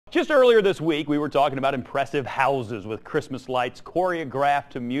Just earlier this week, we were talking about impressive houses with Christmas lights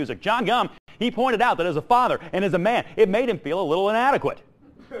choreographed to music. John Gumm, he pointed out that as a father and as a man, it made him feel a little inadequate.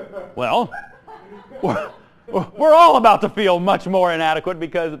 Well, we're all about to feel much more inadequate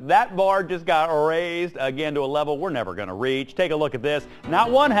because that bar just got raised again to a level we're never going to reach. Take a look at this.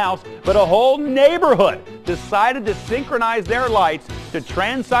 Not one house, but a whole neighborhood decided to synchronize their lights to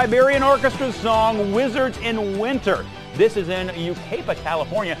Trans Siberian Orchestra's song Wizards in Winter. This is in YUCAIPA,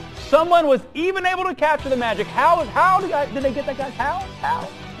 California. Someone was even able to capture the magic. How did they get that, guys? How?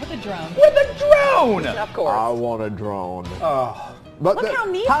 With a drone. With a drone! Of course. I want a drone. Oh. But look how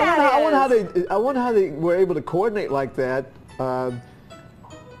neat that is. I wonder how they were able to coordinate like that. Well,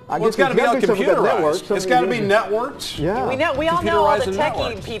 it's got to be computerized. It's got to be networked. Yeah. We all know all the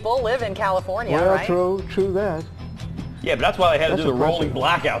techie people live in California, right? True that. Yeah, but that's why they had to do the rolling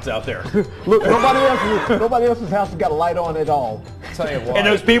blackouts out there. Look, nobody else's house has got a light on at all. I'll tell you what. And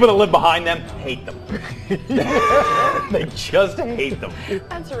those people that live behind them hate them. They just hate them.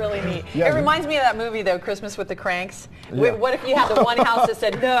 That's really neat. Yeah. It reminds me of that movie, though, Christmas with the Cranks. Yeah. What if you had the one house that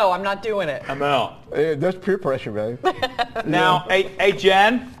said, no, I'm not doing it? I'm out. That's peer pressure, man. Now, hey,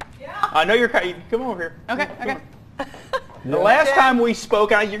 Jen. Yeah. I know you're. Come over here. Okay. The last time we spoke,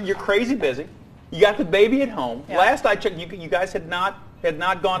 you're crazy busy. You got the baby at home. Yeah. Last I checked, you guys had not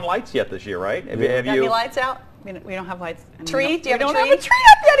gone lights yet this year, right? Have got you? Any lights out? We don't have lights. Tree? Do you have a tree? We don't have a tree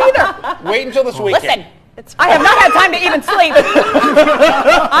up yet either. Wait until this weekend. Listen, I have not had time to even sleep.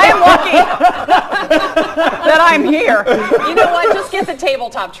 I am lucky that I'm here. You know what? Just get the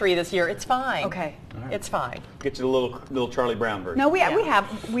tabletop tree this year. It's fine. Okay. Right. It's fine. Get you the little Charlie Brown version. No,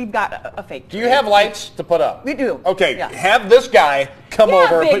 we've got a fake tree. Do you have lights to put up? We do. Okay, Yeah. Have this guy come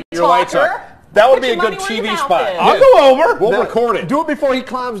over and put your lights up. That would be a good TV spot. I'll go over. We'll record it. Do it before he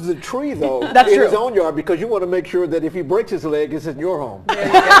climbs the tree, though. That's in true. his own yard, because you want to make sure that if he breaks his leg, it's in your home.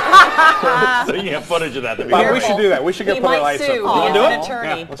 So you have footage of that. We should do that. We should get put our lights up. You want to do it?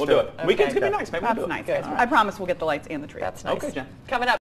 Attorney. Yeah, we'll do it. Weekend's gonna be nice. Maybe we'll do it. That's nice. I promise we'll get the lights and the tree. That's nice. Okay, Jen. Coming up.